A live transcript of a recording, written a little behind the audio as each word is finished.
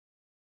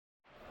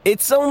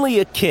It's only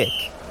a kick,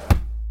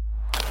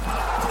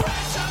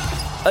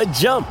 a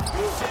jump,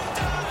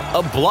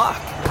 a block.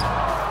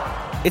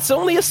 It's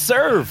only a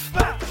serve.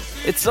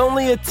 It's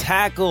only a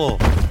tackle,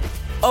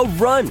 a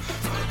run.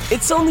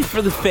 It's only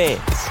for the fans.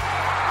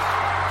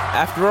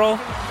 After all,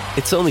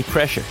 it's only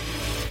pressure.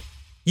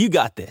 You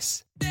got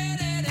this.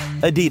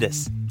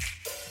 Adidas.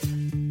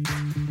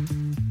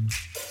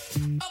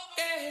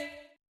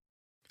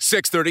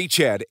 630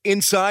 CHED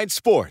Inside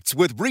Sports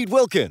with Reed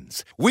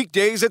Wilkins.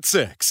 Weekdays at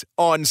 6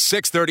 on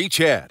 630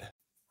 CHED.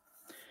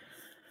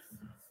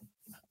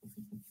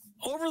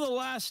 Over the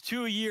last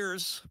 2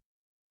 years,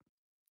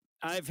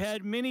 I've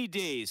had many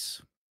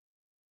days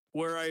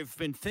where I've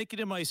been thinking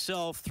to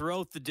myself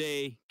throughout the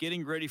day,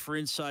 getting ready for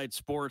Inside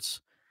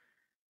Sports,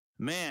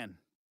 man,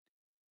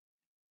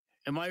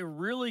 am I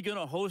really going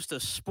to host a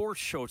sports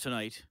show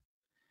tonight,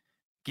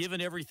 given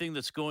everything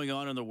that's going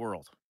on in the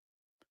world?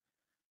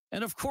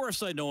 And of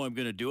course I know I'm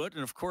going to do it.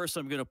 And of course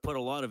I'm going to put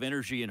a lot of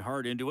energy and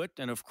heart into it.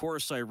 And of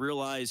course I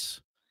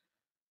realize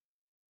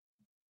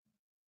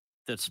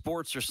that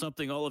sports are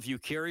something all of you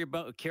care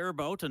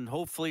about, and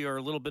hopefully are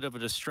a little bit of a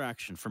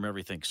distraction from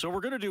everything. So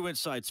we're going to do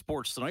Inside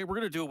Sports tonight. We're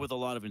going to do it with a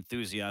lot of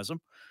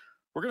enthusiasm.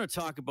 We're going to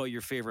talk about your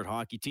favorite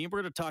hockey team.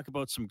 We're going to talk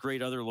about some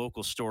great other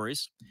local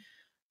stories.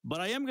 But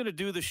I am going to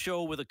do the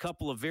show with a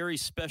couple of very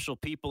special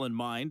people in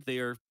mind. They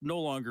are no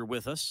longer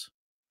with us.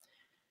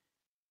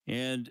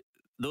 And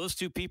those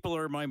two people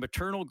are my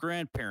maternal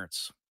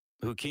grandparents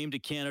who came to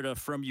Canada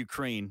from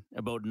Ukraine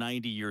about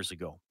 90 years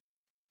ago.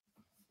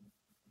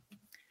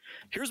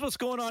 Here's what's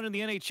going on in the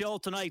NHL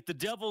tonight. The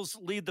Devils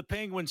lead the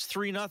Penguins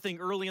 3-0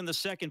 early in the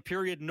second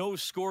period. No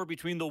score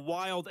between the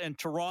Wild and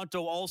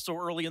Toronto also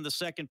early in the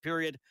second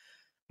period.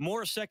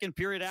 More second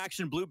period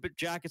action. Blue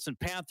Jackets and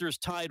Panthers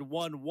tied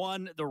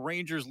 1-1. The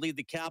Rangers lead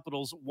the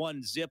Capitals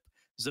 1-0.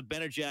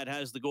 Zibanejad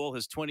has the goal,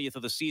 his 20th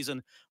of the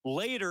season.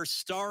 Later,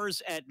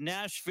 Stars at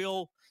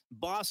Nashville.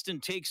 Boston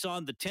takes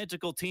on the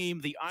Tentacle team.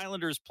 The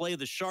Islanders play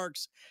the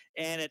Sharks.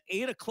 And at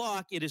 8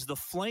 o'clock, it is the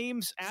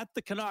Flames at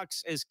the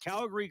Canucks as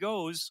Calgary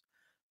goes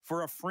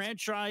for a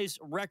franchise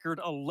record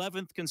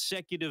 11th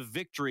consecutive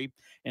victory.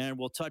 And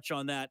we'll touch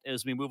on that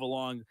as we move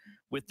along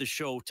with the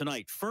show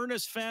tonight.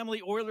 Furnace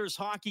Family Oilers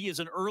hockey is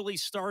an early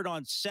start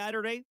on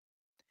Saturday.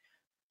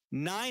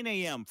 9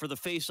 a.m. for the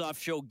face-off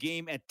show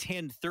game at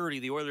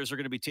 10:30. The Oilers are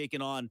going to be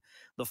taking on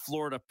the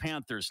Florida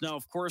Panthers. Now,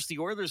 of course, the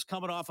Oilers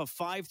coming off a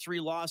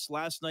 5-3 loss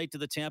last night to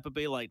the Tampa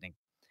Bay Lightning.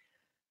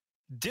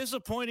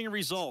 Disappointing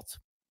result.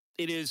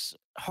 It is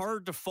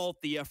hard to fault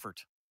the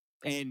effort.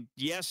 And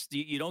yes,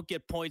 you don't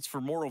get points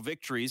for moral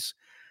victories,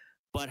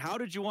 but how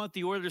did you want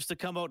the Oilers to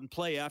come out and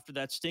play after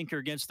that stinker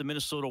against the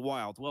Minnesota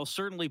Wild? Well,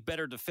 certainly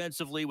better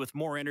defensively with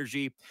more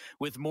energy,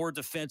 with more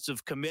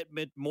defensive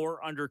commitment,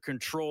 more under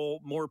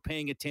control, more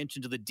paying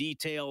attention to the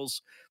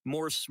details,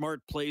 more smart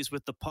plays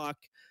with the puck,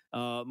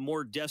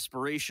 more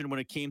desperation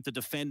when it came to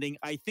defending.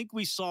 I think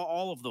we saw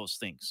all of those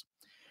things.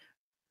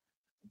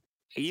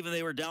 Even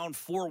they were down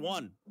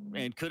 4-1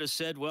 and could have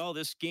said, well,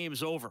 this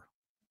game's over.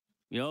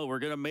 We're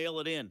going to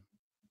mail it in.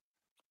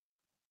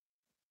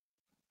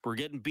 We're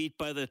getting beat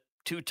by the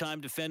two-time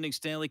defending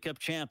Stanley Cup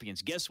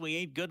champions. Guess we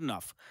ain't good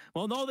enough.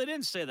 Well, no, they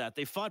didn't say that.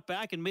 They fought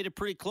back and made it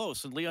pretty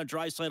close. And Leon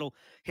Draisaitl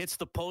hits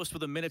the post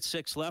with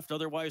 1:06 left.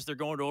 Otherwise, they're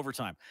going to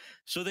overtime.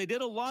 So they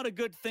did a lot of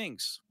good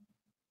things.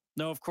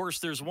 Now, of course,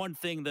 there's one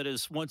thing that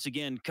has once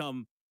again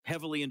come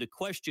heavily into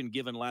question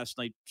given last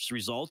night's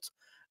result.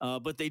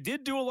 But they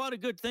did do a lot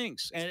of good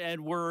things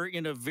and were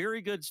in a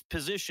very good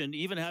position,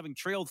 even having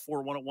trailed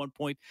 4-1 at one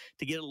point,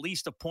 to get at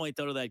least a point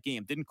out of that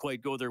game. Didn't quite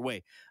go their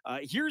way.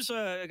 I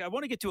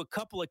want to get to a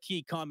couple of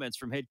key comments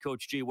from head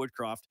coach Jay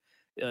Woodcroft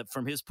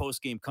from his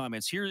post-game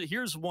comments.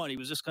 Here's one. He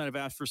was just kind of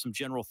asked for some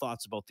general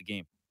thoughts about the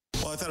game.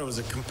 Well, I thought it was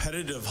a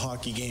competitive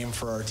hockey game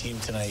for our team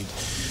tonight.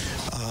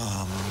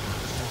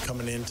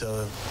 Coming in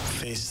to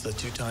face the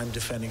two-time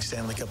defending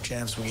Stanley Cup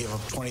champs, we gave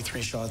up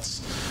 23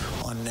 shots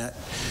on net.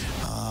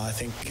 I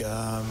think,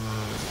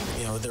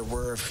 there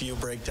were a few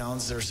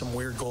breakdowns. There were some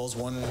weird goals.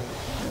 One,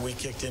 we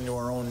kicked into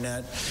our own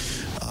net.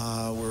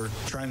 We're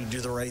trying to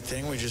do the right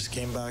thing. We just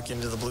came back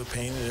into the blue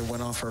paint and it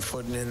went off our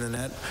foot and in the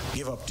net. We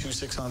gave up 2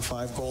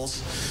 6-on-5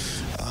 goals.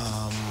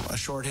 A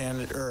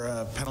shorthanded or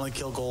a penalty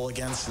kill goal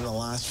against in the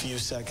last few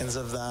seconds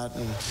of that.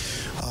 And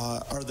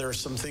are there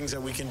some things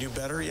that we can do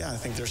better? Yeah, I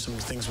think there's some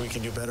things we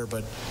can do better.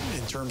 But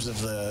in terms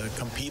of the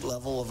compete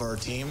level of our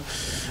team,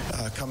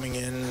 coming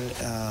in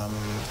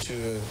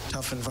to a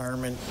tough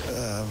environment,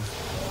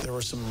 there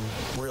were some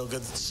real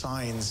good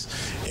signs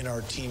in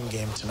our team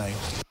game tonight.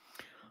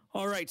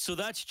 All right, so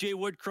that's Jay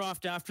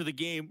Woodcroft after the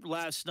game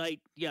last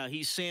night. Yeah,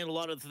 he's saying a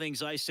lot of the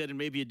things I said in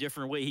maybe a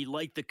different way. He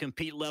liked the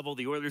compete level.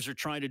 The Oilers are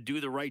trying to do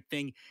the right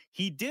thing.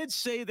 He did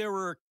say there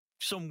were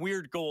some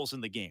weird goals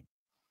in the game.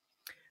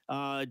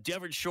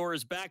 Devon Shore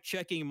is back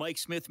checking. Mike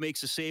Smith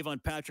makes a save on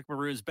Patrick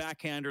Maroon's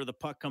backhander. The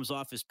puck comes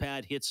off his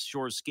pad, hits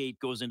Shore's skate,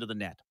 goes into the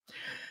net.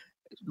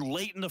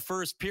 Late in the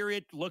first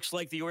period, looks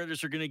like the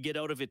Oilers are going to get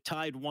out of it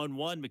tied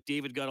 1-1.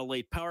 McDavid got a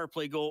late power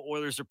play goal.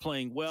 Oilers are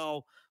playing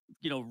well.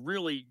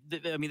 really,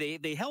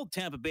 they held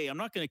Tampa Bay. I'm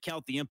not going to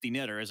count the empty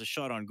netter as a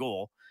shot on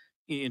goal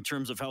in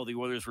terms of how the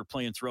Oilers were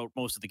playing throughout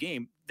most of the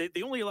game.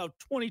 They only allowed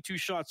 22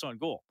 shots on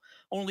goal,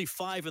 only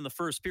 5 in the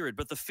first period,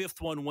 but the 5th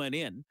one went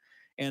in,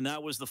 and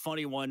that was the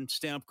funny one.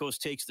 Stamkos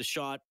takes the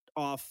shot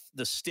off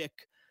the stick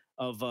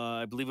of,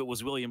 I believe it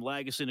was William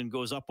Lagesson, and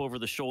goes up over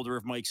the shoulder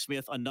of Mike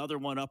Smith. Another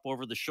one up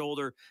over the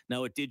shoulder.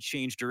 Now, it did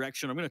change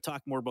direction. I'm going to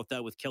talk more about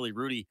that with Kelly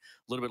Rudy a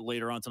little bit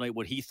later on tonight,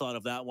 what he thought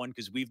of that one,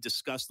 because we've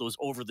discussed those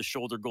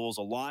over-the-shoulder goals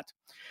a lot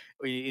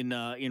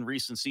in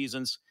recent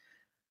seasons.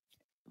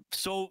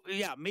 So,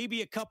 yeah,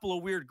 maybe a couple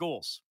of weird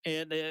goals.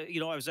 And,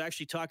 I was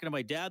actually talking to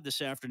my dad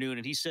this afternoon,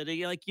 and he said,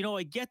 I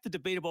get the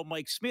debate about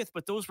Mike Smith,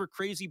 but those were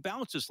crazy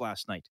bounces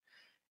last night.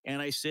 And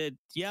I said,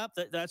 yeah,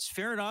 that's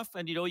fair enough.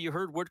 And, you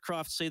heard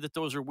Woodcroft say that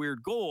those are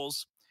weird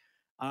goals.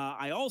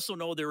 I also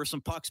know there were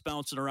some pucks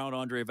bouncing around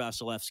Andrei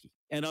Vasilevsky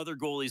and other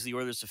goalies the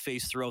Oilers have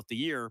faced throughout the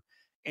year.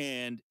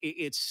 And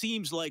it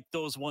seems like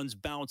those ones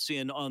bounce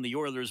in on the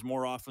Oilers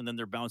more often than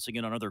they're bouncing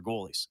in on other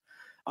goalies.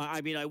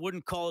 I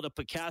wouldn't call it a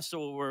Picasso,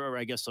 or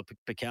I guess the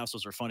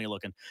Picassos are funny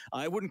looking.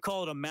 I wouldn't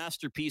call it a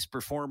masterpiece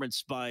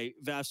performance by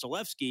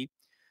Vasilevsky,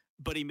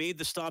 but he made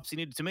the stops he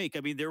needed to make.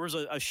 There was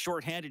a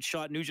shorthanded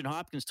shot Nugent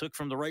Hopkins took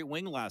from the right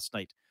wing last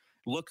night.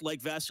 Looked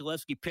like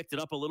Vasilevsky picked it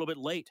up a little bit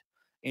late,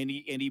 and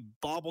he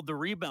bobbled the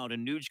rebound,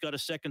 and Nuge got a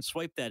second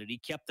swipe at it. He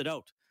kept it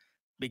out.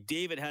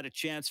 McDavid had a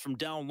chance from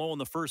down low in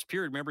the first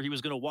period. Remember, he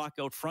was going to walk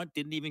out front,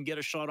 didn't even get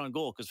a shot on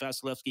goal because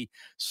Vasilevsky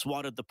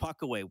swatted the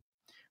puck away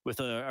with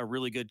a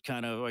really good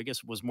kind of, I guess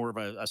it was more of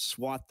a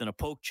swat than a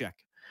poke check.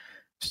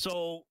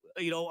 So,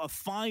 a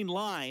fine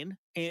line,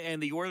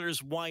 and the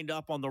Oilers wind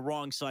up on the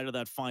wrong side of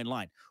that fine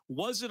line.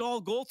 Was it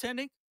all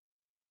goaltending?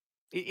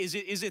 Is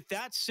it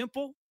that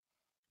simple?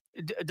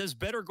 Does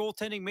better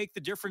goaltending make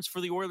the difference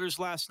for the Oilers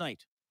last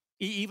night,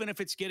 even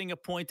if it's getting a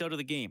point out of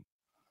the game?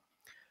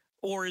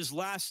 Or is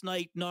last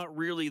night not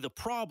really the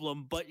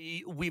problem, but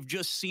we've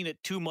just seen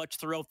it too much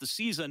throughout the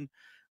season,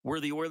 where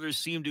the Oilers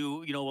seem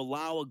to,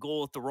 allow a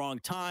goal at the wrong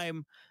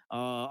time,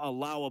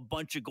 allow a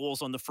bunch of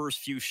goals on the first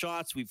few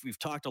shots. We've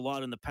talked a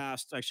lot in the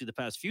past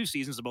few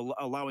seasons about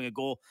allowing a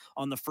goal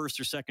on the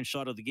first or second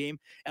shot of the game.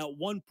 At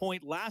one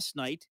point last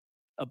night,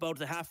 about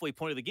the halfway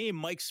point of the game,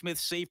 Mike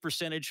Smith's save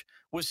percentage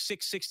was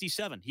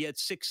 .667. He had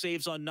 6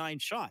 saves on 9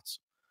 shots.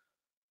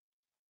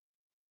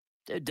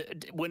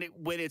 When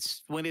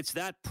it's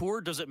that poor,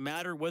 does it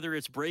matter whether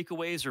it's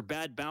breakaways or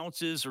bad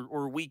bounces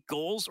or weak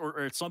goals, or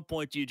at some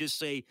point do you just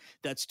say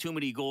that's too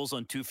many goals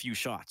on too few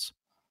shots?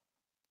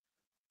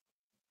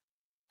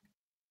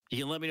 You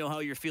can let me know how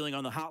you're feeling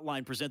on the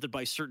hotline presented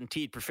by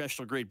CertainTeed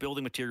Professional Grade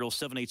Building Materials,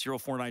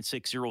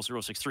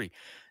 780-496-0063.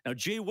 Now,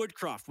 Jay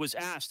Woodcroft was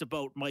asked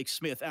about Mike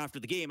Smith after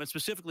the game, and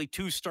specifically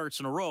 2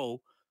 starts in a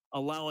row,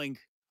 allowing,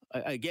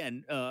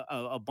 again,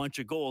 a bunch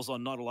of goals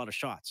on not a lot of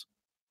shots.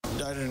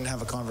 I didn't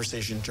have a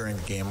conversation during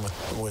the game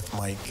with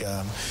Mike.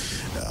 We're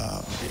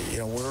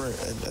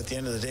at the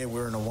end of the day,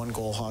 we're in a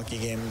 1-goal hockey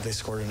game. They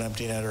scored an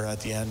empty netter at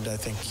the end. I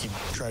think he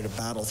tried to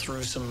battle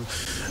through some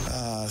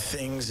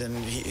things,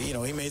 and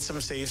he made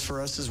some saves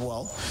for us as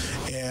well.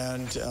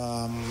 And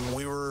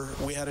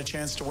we had a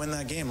chance to win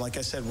that game. Like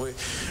I said, we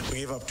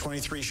gave up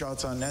 23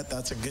 shots on net.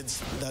 That's a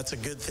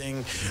good thing.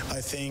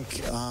 I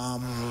think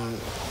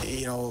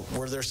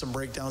were there some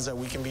breakdowns that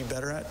we can be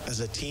better at as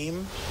a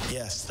team?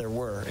 Yes, there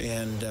were,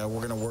 and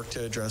we're going to work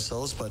to address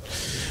those. But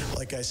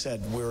like I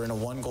said, we're in a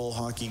 1-goal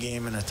hockey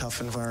game in a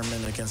tough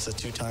environment against the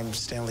 2-time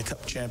Stanley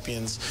Cup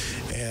champions,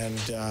 and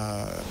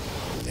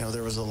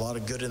there was a lot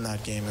of good in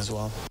that game as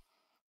well.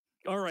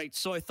 All right,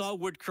 so I thought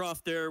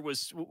Woodcroft there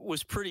was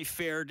pretty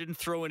fair. Didn't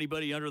throw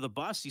anybody under the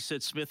bus. He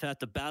said Smith had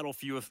to battle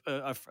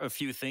a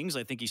few things.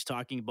 I think he's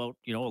talking about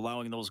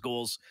allowing those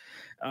goals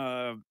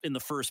in the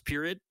first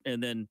period,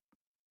 and then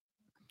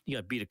he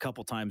got beat a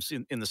couple times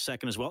in the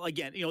second as well.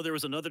 Again, there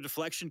was another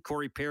deflection.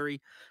 Corey Perry,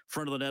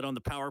 front of the net on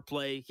the power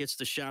play, hits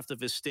the shaft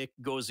of his stick,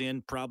 goes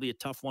in. Probably a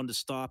tough one to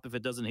stop if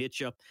it doesn't hit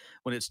you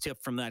when it's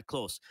tipped from that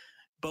close.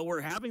 But we're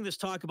having this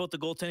talk about the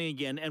goaltending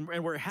again, and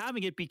we're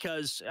having it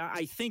because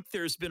I think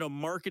there's been a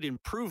market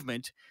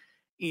improvement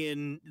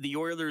in the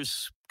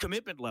Oilers'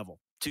 commitment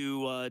level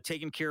to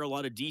taking care of a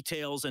lot of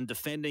details and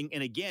defending.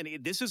 And again,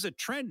 this is a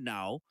trend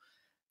now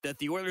that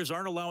the Oilers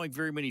aren't allowing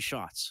very many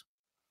shots.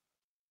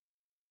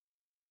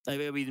 I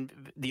mean,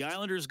 the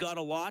Islanders got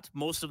a lot.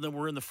 Most of them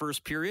were in the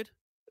first period.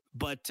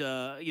 But,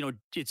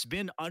 it's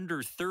been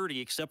under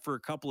 30 except for a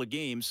couple of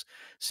games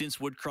since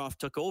Woodcroft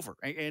took over.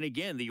 And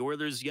again, the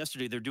Oilers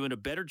yesterday, they're doing a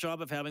better job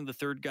of having the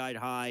third guy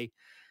high.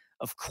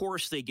 Of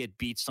course they get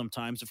beat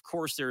sometimes. Of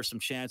course there are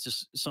some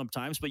chances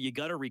sometimes, but you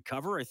got to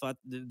recover. I thought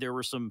there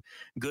were some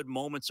good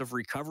moments of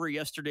recovery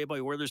yesterday by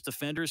Oilers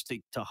defenders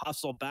to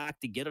hustle back,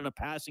 to get in a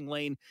passing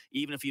lane,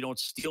 even if you don't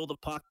steal the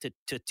puck,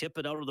 to tip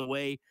it out of the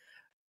way.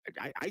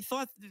 I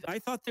thought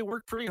they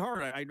worked pretty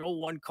hard. I know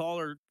one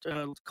caller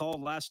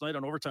called last night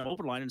on Overtime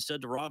Open Line and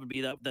said to Rob and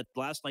B that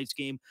last night's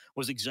game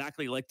was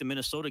exactly like the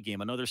Minnesota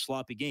game, another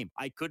sloppy game.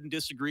 I couldn't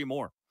disagree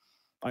more.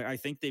 I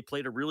think they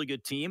played a really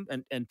good team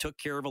and took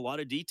care of a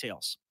lot of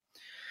details.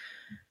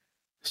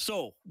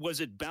 So, was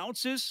it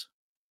bounces?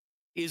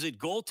 Is it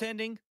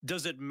goaltending?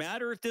 Does it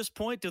matter at this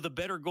point? Do the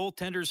better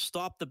goaltenders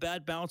stop the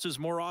bad bounces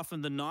more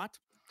often than not?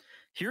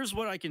 Here's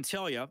what I can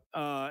tell you,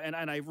 and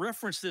I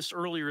referenced this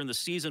earlier in the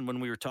season when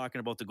we were talking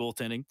about the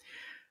goaltending.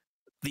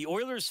 The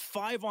Oilers'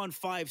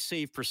 5-on-5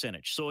 save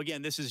percentage. So,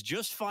 again, this is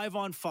just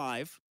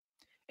 5-on-5,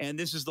 and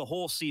this is the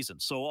whole season.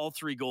 So, all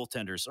three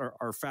goaltenders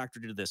are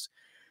factored into this.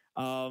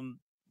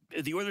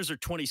 The Oilers are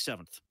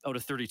 27th out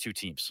of 32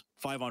 teams,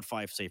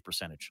 5-on-5 save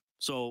percentage.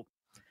 So,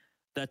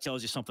 that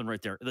tells you something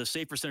right there. The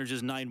save percentage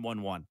is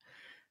 .911.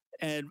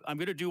 And I'm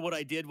going to do what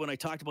I did when I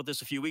talked about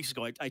this a few weeks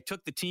ago. I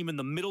took the team in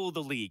the middle of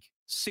the league,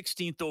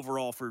 16th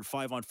overall for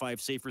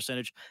 5-on-5 save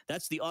percentage.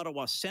 That's the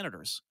Ottawa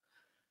Senators,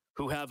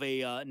 who have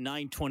a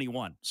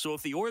 .921. So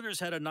if the Oilers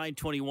had a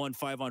 .921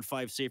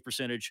 5-on-5 save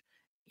percentage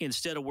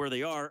instead of where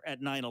they are at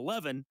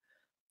 .911,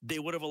 they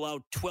would have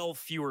allowed 12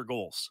 fewer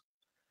goals.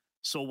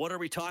 So what are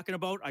we talking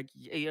about? I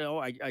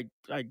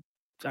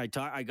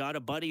got a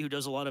buddy who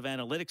does a lot of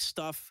analytics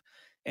stuff.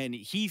 And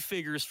he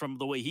figures from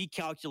the way he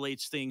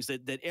calculates things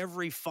that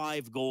every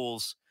 5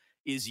 goals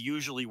is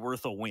usually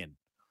worth a win.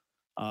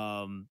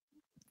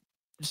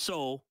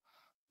 So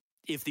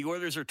if the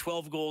Oilers are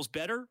 12 goals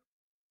better,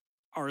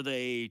 are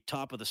they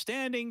top of the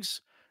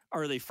standings?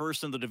 Are they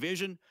first in the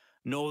division?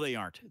 No, they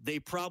aren't. They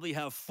probably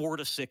have 4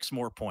 to 6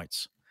 more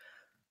points.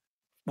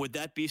 Would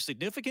that be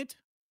significant?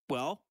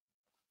 Well,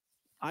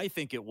 I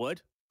think it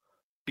would,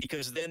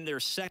 because then they're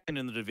second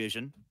in the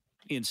division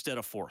instead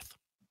of fourth.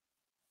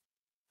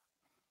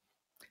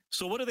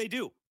 So what do they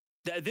do?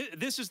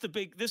 This is the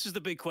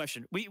big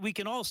question. We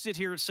can all sit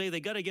here and say they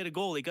got to get a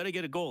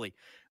goalie.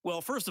 Well,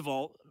 first of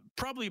all,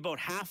 probably about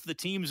half the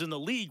teams in the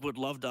league would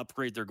love to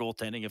upgrade their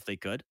goaltending if they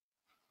could.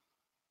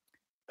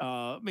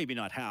 Maybe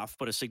not half,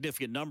 but a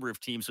significant number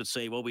of teams would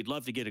say, well, we'd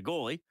love to get a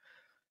goalie.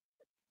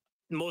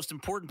 Most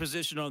important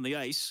position on the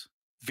ice,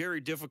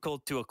 very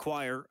difficult to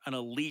acquire an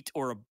elite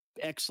or an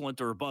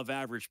excellent or above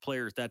average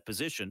player at that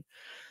position.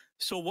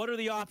 So what are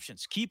the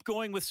options? Keep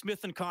going with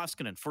Smith and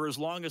Koskinen for as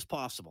long as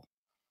possible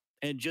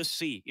and just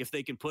see if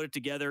they can put it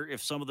together,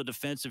 if some of the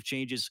defensive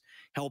changes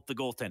help the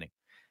goaltending.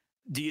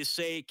 Do you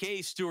say,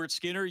 okay, Stuart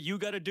Skinner, you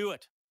got to do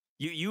it.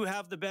 You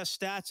have the best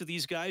stats of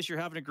these guys. You're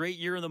having a great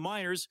year in the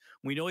minors.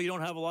 We know you don't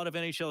have a lot of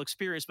NHL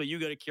experience, but you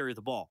got to carry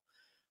the ball.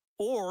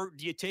 Or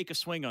do you take a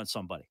swing on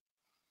somebody?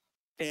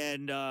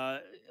 And,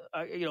 I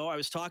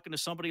was talking to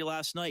somebody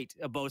last night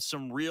about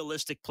some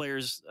realistic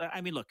players.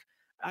 I mean, look,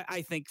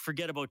 I think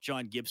forget about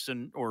John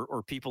Gibson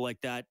or people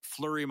like that.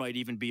 Fleury might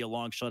even be a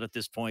long shot at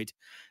this point.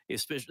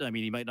 Especially, I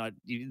mean, he might not.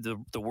 The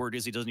word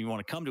is he doesn't even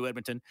want to come to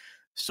Edmonton.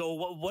 So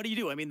what do you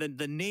do? I mean,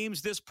 the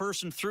names this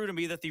person threw to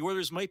me that the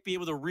Oilers might be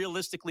able to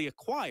realistically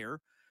acquire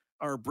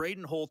are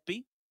Braden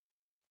Holtby.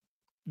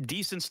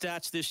 Decent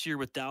stats this year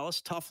with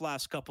Dallas. Tough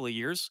last couple of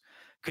years.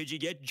 Could you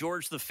get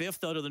George V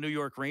out of the New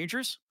York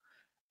Rangers?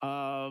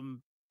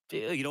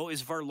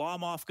 Is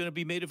Varlamov going to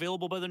be made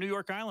available by the New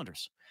York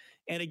Islanders?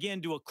 And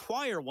again, to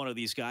acquire one of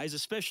these guys,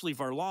 especially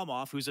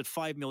Varlamov, who's at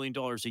 $5 million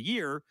a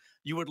year,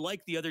 you would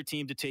like the other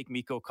team to take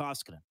Mikko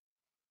Koskinen.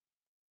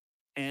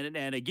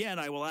 And again,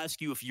 I will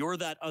ask you, if you're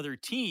that other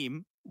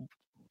team,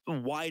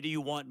 why do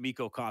you want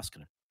Mikko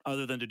Koskinen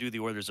other than to do the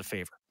Oilers a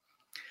favor?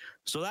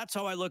 So that's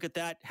how I look at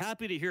that.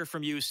 Happy to hear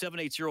from you.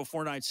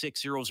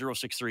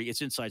 780-496-0063.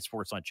 It's Inside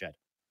Sports on Ched.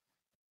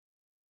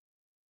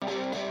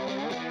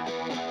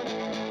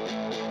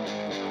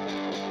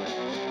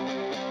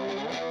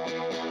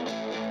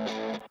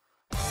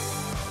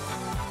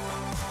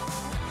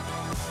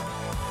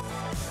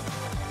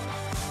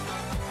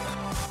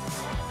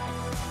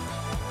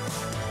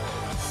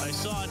 I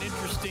saw an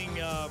interesting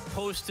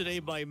post today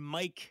by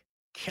Mike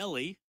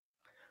Kelly,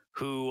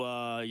 who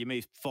you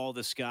may follow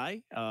this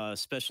guy,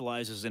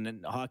 specializes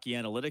in hockey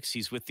analytics.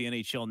 He's with the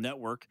NHL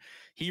Network.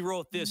 He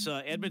wrote this,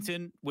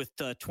 Edmonton with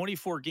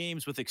 24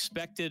 games with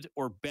expected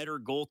or better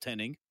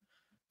goaltending.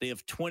 They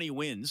have 20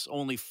 wins.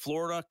 Only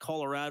Florida,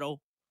 Colorado,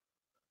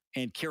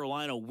 and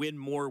Carolina win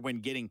more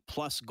when getting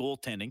plus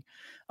goaltending.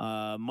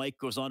 Mike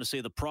goes on to say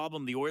the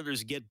problem, the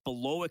Oilers get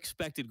below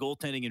expected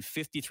goaltending in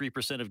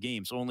 53% of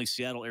games. Only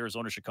Seattle,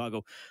 Arizona,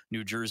 Chicago,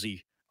 New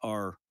Jersey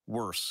are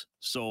worse.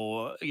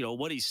 So,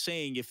 what he's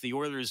saying, if the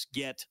Oilers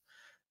get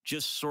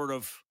just sort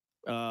of,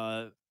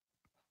 don't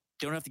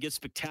have to get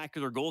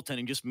spectacular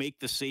goaltending, just make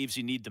the saves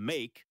you need to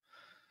make.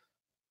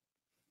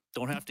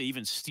 Don't have to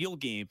even steal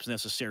games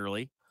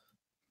necessarily.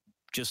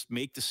 Just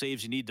make the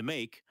saves you need to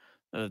make.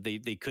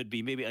 They could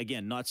be maybe,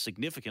 again, not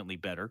significantly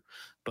better,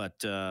 but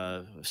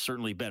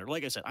certainly better.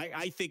 Like I said,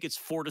 I think it's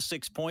 4 to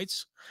 6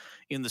 points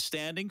in the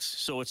standings.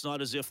 So it's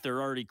not as if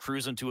they're already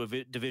cruising to a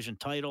division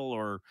title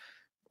or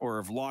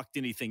have locked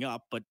anything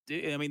up. But,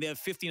 I mean, they have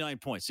 59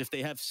 points. If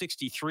they have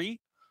 63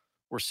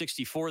 or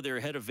 64, they're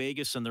ahead of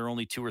Vegas, and they're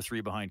only 2 or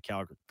 3 behind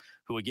Calgary,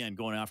 who, again,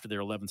 going after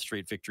their 11th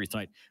straight victory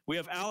tonight. We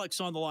have Alex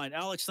on the line.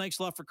 Alex, thanks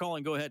a lot for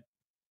calling. Go ahead.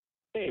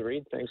 Hey,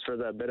 Reed. Thanks for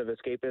the bit of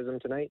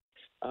escapism tonight.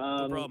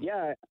 No problem.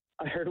 Yeah,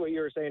 I heard what you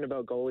were saying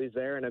about goalies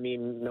there, and I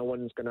mean, no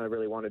one's going to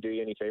really want to do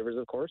you any favors,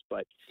 of course,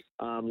 but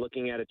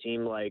looking at a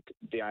team like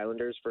the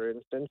Islanders, for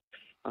instance,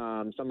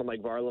 someone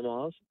like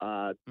Varlamov,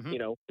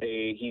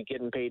 he's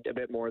getting paid a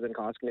bit more than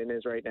Koskinen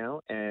is right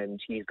now, and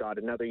he's got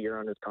another year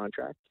on his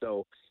contract.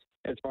 So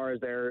as far as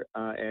their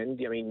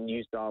end, I mean,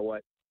 you saw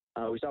what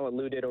we saw what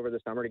Lou did over the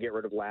summer to get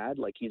rid of Ladd.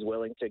 Like, he's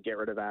willing to get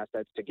rid of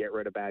assets to get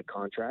rid of bad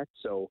contracts.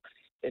 So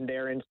in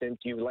their instance,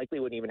 you likely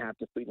wouldn't even have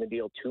to sweeten the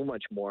deal too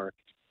much more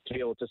to be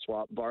able to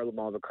swap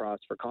Varlamov across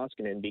for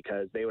Koskinen,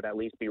 because they would at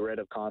least be rid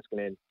of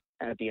Koskinen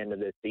at the end of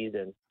this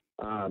season.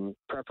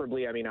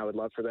 Preferably, I mean, I would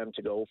love for them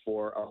to go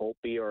for a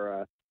Holtby or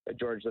a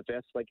George V,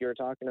 like you were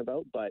talking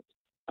about. But,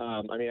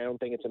 I mean, I don't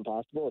think it's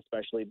impossible,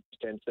 especially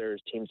since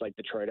there's teams like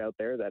Detroit out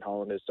there that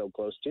Holland is so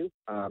close to.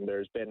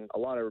 There's been a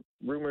lot of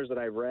rumors that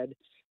I've read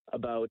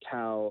about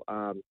how,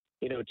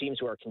 teams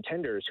who are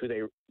contenders,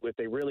 if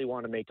they really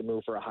want to make a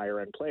move for a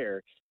higher-end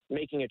player,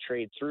 making a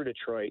trade through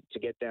Detroit to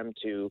get them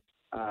to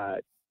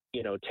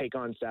take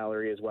on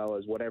salary as well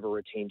as whatever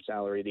retained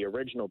salary the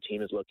original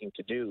team is looking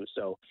to do.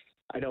 So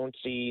I don't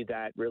see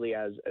that really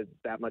as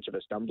that much of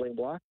a stumbling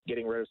block,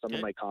 getting rid of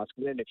someone like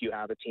Koskinen if you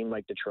have a team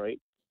like Detroit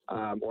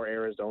or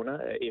Arizona,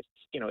 if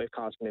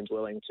Koskinen's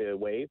willing to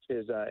waive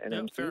his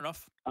NMC. Fair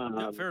enough.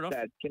 Fair enough.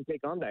 That can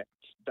take on that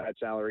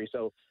salary.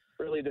 So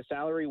really the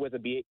salary with a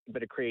bit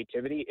of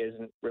creativity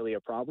isn't really a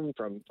problem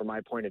from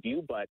my point of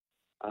view, but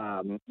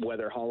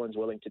whether Holland's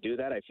willing to do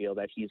that, I feel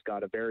that he's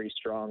got a very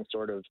strong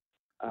sort of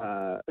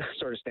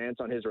stance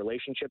on his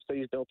relationships that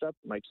he's built up,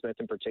 Mike Smith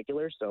in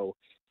particular. So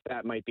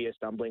that might be a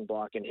stumbling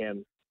block in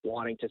him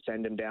wanting to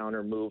send him down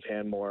or move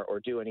him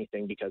or do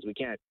anything, because we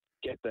can't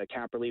get the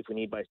cap relief we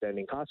need by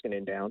sending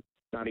Koskinen down.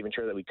 Not even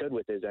sure that we could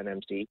with his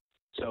NMC.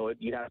 So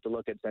you'd have to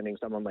look at sending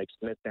someone like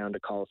Smith down to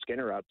call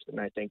Skinner up. And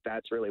I think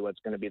that's really what's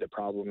going to be the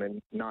problem in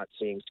not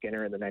seeing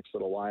Skinner in the next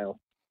little while.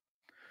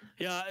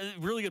 Yeah,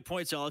 really good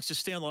points, Alex.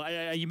 Just stand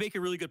alone. You make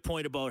a really good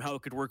point about how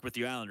it could work with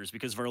the Islanders,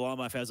 because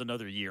Varlamov has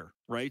another year,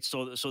 right?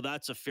 So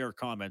that's a fair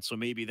comment. So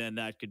maybe then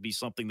that could be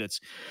something that's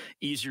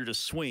easier to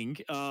swing.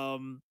 You're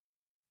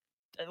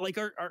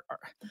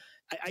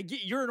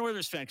an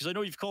Oilers fan, because I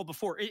know you've called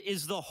before.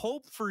 Is the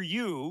hope for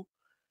you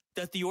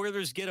that the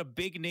Oilers get a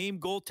big name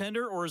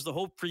goaltender, or is the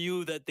hope for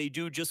you that they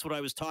do just what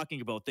I was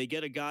talking about? They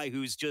get a guy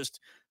who's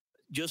just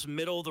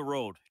middle of the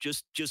road,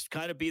 just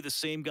kind of be the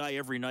same guy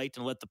every night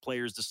and let the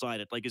players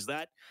decide it. Like, is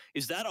that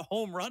a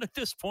home run at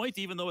this point,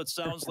 even though it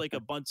sounds like a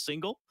bunt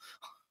single?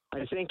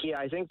 I think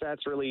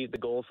that's really the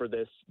goal for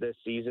this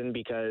season,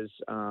 because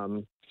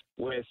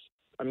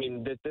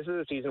this is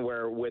a season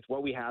where with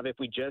what we have, if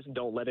we just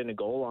don't let in a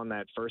goal on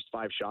that first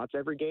 5 shots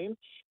every game,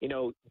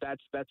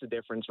 that's a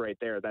difference right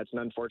there. That's an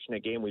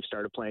unfortunate game we've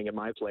started playing at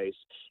my place,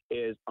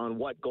 is on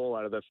what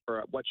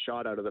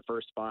shot out of the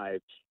first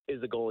 5 is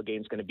the goal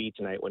against going to be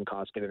tonight when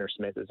Koskinen or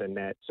Smith is in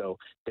net. So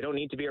they don't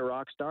need to be a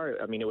rock star.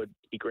 I mean, it would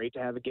be great to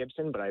have a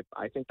Gibson, but I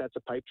think that's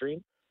a pipe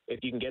dream.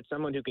 If you can get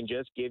someone who can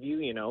just give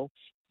you,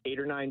 8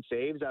 or 9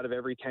 saves out of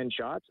every 10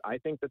 shots, I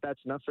think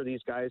that's enough for these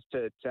guys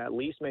to at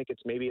least make it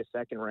maybe a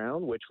second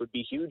round, which would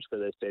be huge for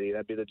this city.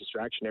 That'd be the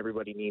distraction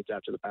everybody needs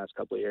after the past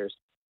couple of years.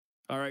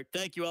 All right.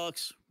 Thank you,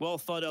 Alex. Well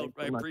thought out.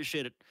 I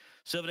appreciate it.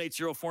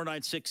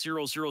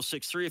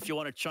 780-496-0063 if you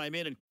want to chime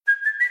in.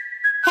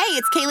 Hey,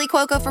 it's Kaylee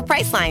Cuoco for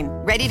Priceline.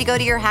 Ready to go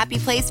to your happy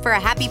place for a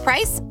happy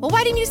price? Well,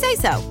 why didn't you say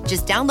so?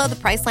 Just download the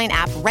Priceline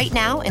app right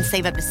now and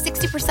save up to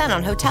 60%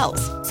 on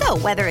hotels. So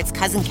whether it's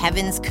Cousin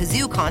Kevin's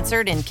Kazoo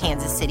Concert in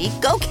Kansas City,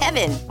 go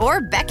Kevin, or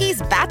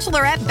Becky's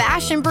Bachelorette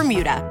Bash in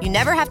Bermuda, you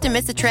never have to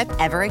miss a trip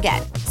ever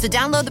again. So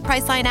download the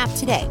Priceline app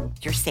today.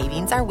 Your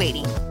savings are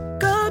waiting.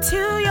 Go to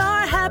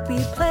your happy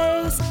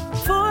place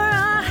for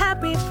a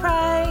happy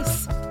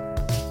price.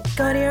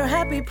 Go to your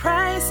happy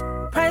price,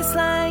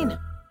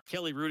 Priceline.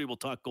 Kelly Rudy will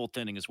talk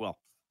goaltending as well.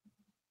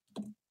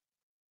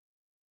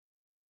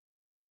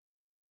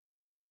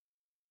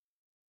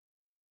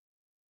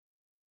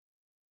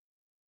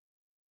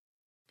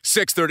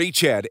 .630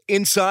 CHED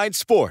Inside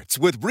Sports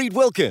with Reed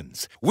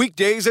Wilkins.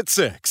 Weekdays at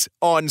 6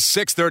 on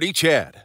 630 CHED.